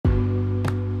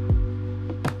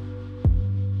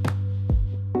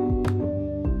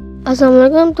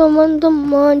Assalamualaikum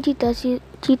teman-teman.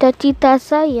 Cita-cita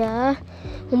saya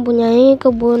mempunyai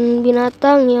kebun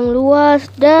binatang yang luas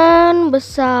dan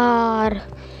besar.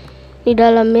 Di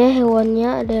dalamnya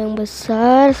hewannya ada yang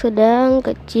besar, sedang,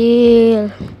 kecil.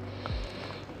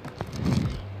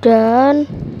 Dan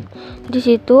di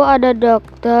situ ada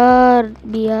dokter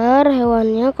biar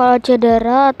hewannya kalau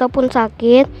cedera ataupun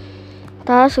sakit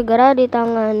tak segera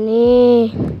ditangani.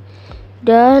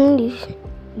 Dan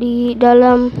di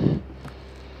dalam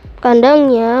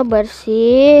kandangnya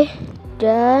bersih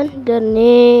dan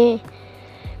jernih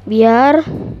biar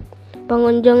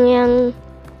pengunjung yang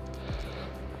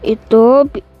itu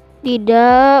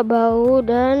tidak bau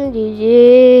dan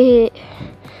jijik.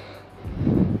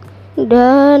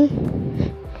 Dan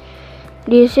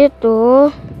di situ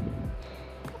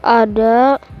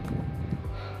ada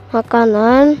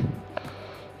makanan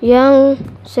yang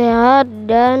sehat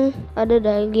dan ada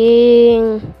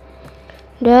daging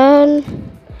dan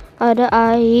ada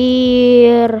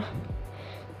air.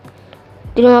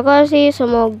 Terima kasih,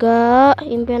 semoga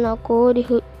impian aku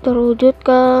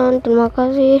terwujudkan. Terima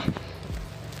kasih.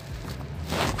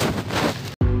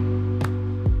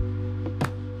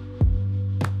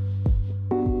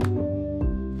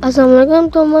 Assalamualaikum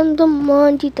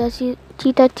teman-teman.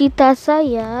 Cita-cita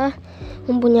saya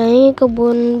mempunyai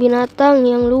kebun binatang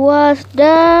yang luas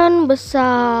dan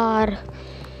besar.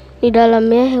 Di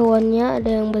dalamnya hewannya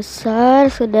ada yang besar,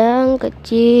 sedang,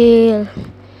 kecil.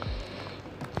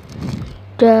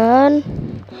 Dan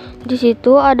di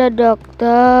situ ada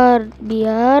dokter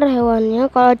biar hewannya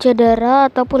kalau cedera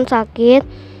ataupun sakit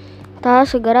tak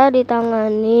segera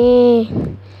ditangani.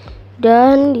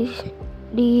 Dan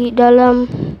di dalam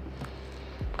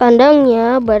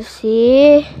kandangnya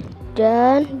bersih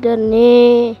dan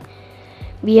jernih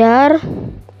biar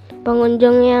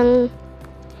pengunjung yang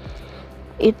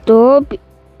itu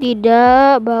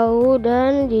tidak bau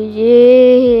dan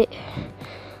jijik.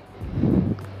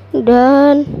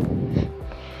 Dan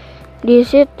di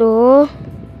situ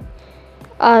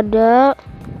ada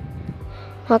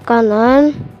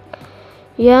makanan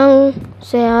yang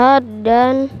sehat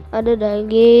dan ada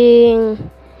daging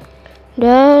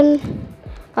dan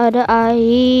ada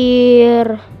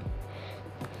air.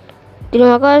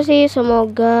 Terima kasih,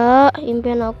 semoga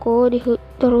impian aku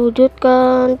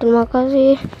terwujudkan. Terima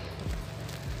kasih.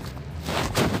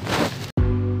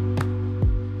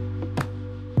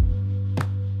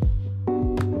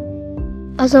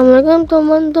 Assalamualaikum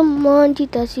teman-teman.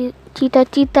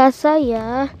 Cita-cita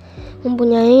saya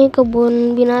mempunyai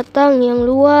kebun binatang yang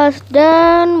luas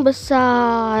dan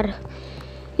besar.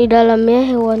 Di dalamnya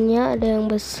hewannya ada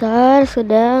yang besar,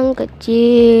 sedang,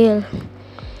 kecil.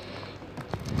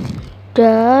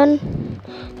 Dan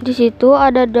di situ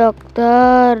ada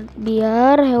dokter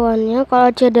biar hewannya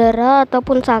kalau cedera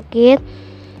ataupun sakit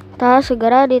tak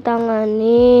segera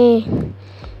ditangani.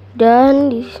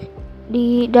 Dan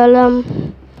di dalam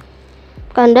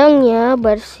kandangnya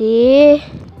bersih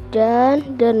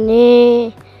dan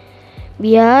jernih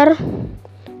biar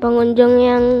pengunjung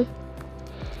yang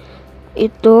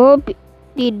itu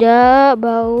tidak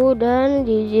bau dan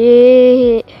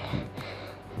jijik.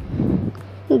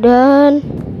 Dan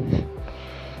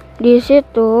di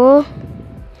situ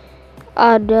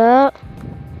ada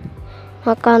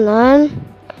makanan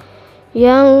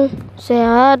yang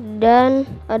sehat dan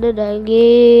ada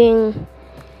daging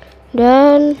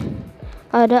dan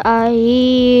ada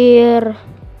air.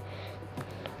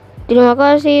 Terima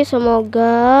kasih,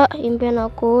 semoga impian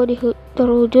aku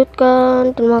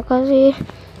terwujudkan. Terima kasih.